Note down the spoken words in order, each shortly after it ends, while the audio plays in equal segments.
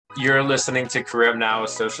You're listening to Career Now, a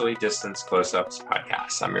socially distanced close-ups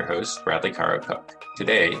podcast. I'm your host, Bradley Caro Cook.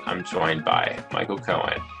 Today, I'm joined by Michael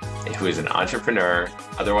Cohen, who is an entrepreneur,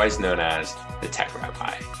 otherwise known as the Tech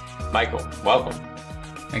Rabbi. Michael, welcome.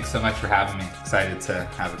 Thanks so much for having me. Excited to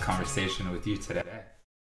have a conversation with you today.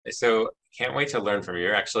 So, can't wait to learn from you.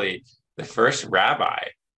 You're actually the first rabbi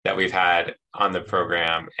that we've had on the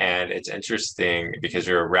program. And it's interesting because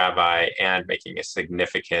you're a rabbi and making a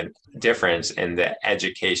significant difference in the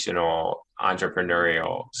educational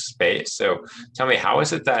entrepreneurial space. So tell me, how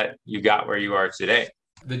is it that you got where you are today?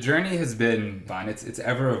 The journey has been fun. It's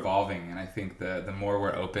ever evolving. And I think the more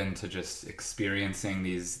we're open to just experiencing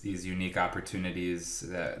these unique opportunities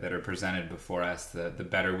that are presented before us, the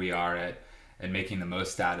better we are at making the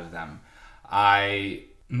most out of them. I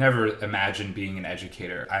never imagined being an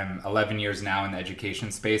educator. I'm 11 years now in the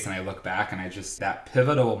education space, and I look back and that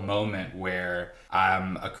pivotal moment where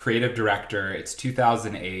I'm a creative director. It's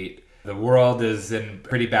 2008. The world is in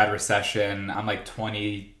pretty bad recession. I'm like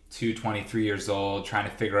 22, 23 years old, trying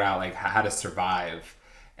to figure out like how to survive.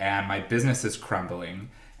 And my business is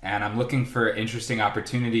crumbling. And I'm looking for interesting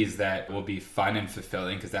opportunities that will be fun and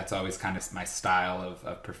fulfilling, because that's always kind of my style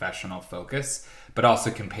of professional focus, but also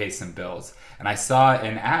can pay some bills. And I saw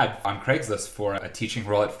an ad on Craigslist for a teaching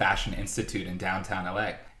role at Fashion Institute in downtown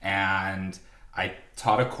LA. And I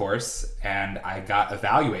taught a course and I got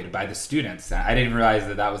evaluated by the students. I didn't realize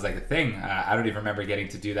that was like a thing. I don't even remember getting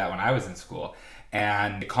to do that when I was in school.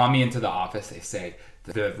 And they call me into the office. They say,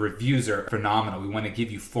 the reviews are phenomenal. We want to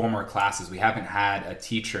give you 4 more classes. We haven't had a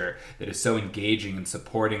teacher that is so engaging and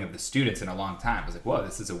supporting of the students in a long time. I was like, whoa,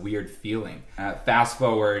 this is a weird feeling. Fast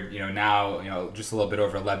forward, now, just a little bit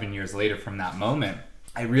over 11 years later from that moment,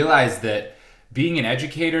 I realized that being an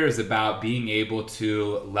educator is about being able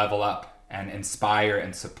to level up and inspire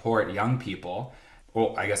and support young people.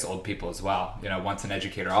 Well, I guess old people as well. Once an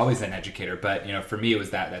educator, always an educator. But, for me, it was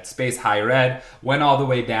that space, higher ed, went all the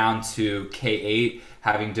way down to K-8,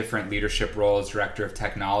 having different leadership roles, director of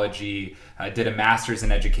technology. I did a master's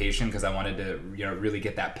in education because I wanted to, really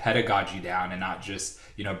get that pedagogy down and not just,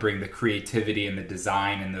 bring the creativity and the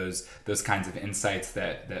design and those kinds of insights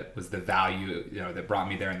that was the value, that brought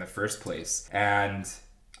me there in the first place. And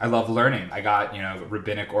I love learning. I got,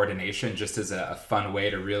 rabbinic ordination just as a fun way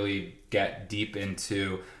to really get deep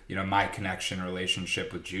into, my connection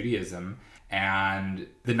relationship with Judaism. And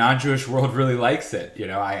the non-Jewish world really likes it.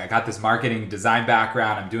 I got this marketing design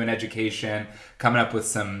background. I'm doing education, coming up with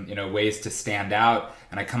some, ways to stand out.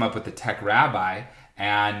 And I come up with the Tech Rabbi,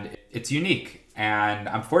 and it's unique. And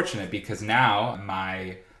I'm fortunate because now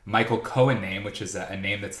my Michael Cohen name, which is a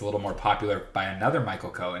name that's a little more popular by another Michael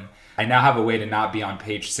Cohen, I now have a way to not be on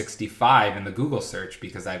page 65 in the Google search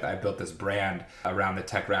because I built this brand around the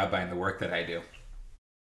Tech Rabbi and the work that I do.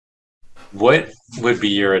 What would be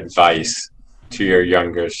your advice to your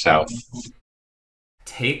younger self?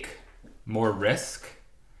 Take more risk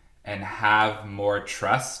and have more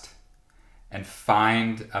trust and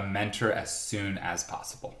find a mentor as soon as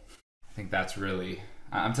possible. I think that's really...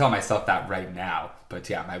 I'm telling myself that right now, but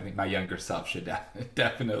yeah, my younger self should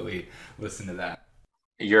definitely listen to that.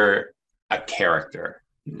 You're a character.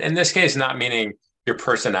 In this case, not meaning your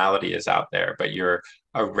personality is out there, but you're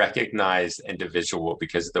a recognized individual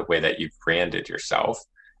because of the way that you've branded yourself.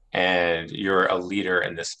 And you're a leader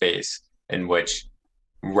in the space in which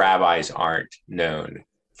rabbis aren't known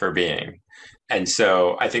for being. And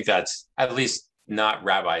so I think that's at least not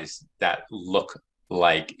rabbis that look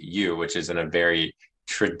like you, which is in a very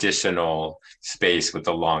traditional space with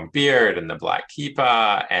the long beard and the black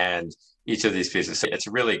kippah and each of these pieces. So it's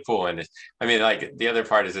really cool. And like the other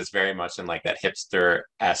part is it's very much in like that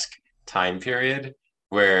hipster-esque time period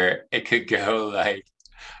where it could go like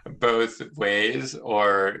both ways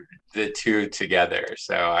or the two together.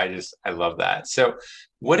 So I love that. So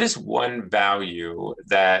what is one value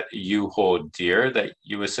that you hold dear that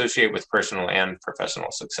you associate with personal and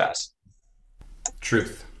professional success?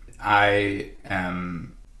 Truth. I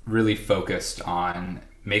am really focused on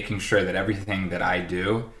making sure that everything that I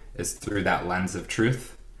do is through that lens of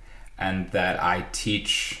truth, and that I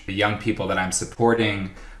teach the young people that I'm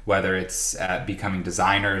supporting, whether it's becoming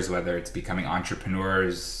designers, whether it's becoming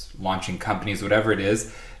entrepreneurs, launching companies, whatever it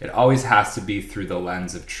is, it always has to be through the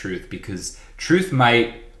lens of truth, because truth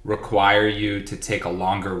might require you to take a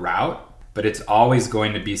longer route, but it's always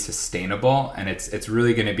going to be sustainable, and it's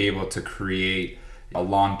really going to be able to create a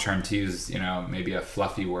long-term, to use, maybe a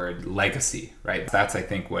fluffy word, legacy, right? That's, I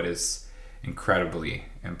think, what is incredibly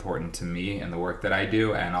important to me in the work that I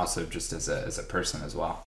do, and also just as a person as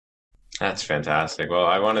well. That's fantastic. Well,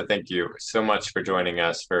 I want to thank you so much for joining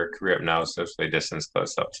us for Career Up Now Socially Distanced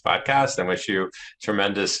Close Ups podcast and wish you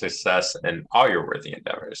tremendous success in all your worthy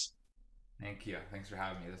endeavors. Thank you. Thanks for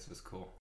having me. This was cool.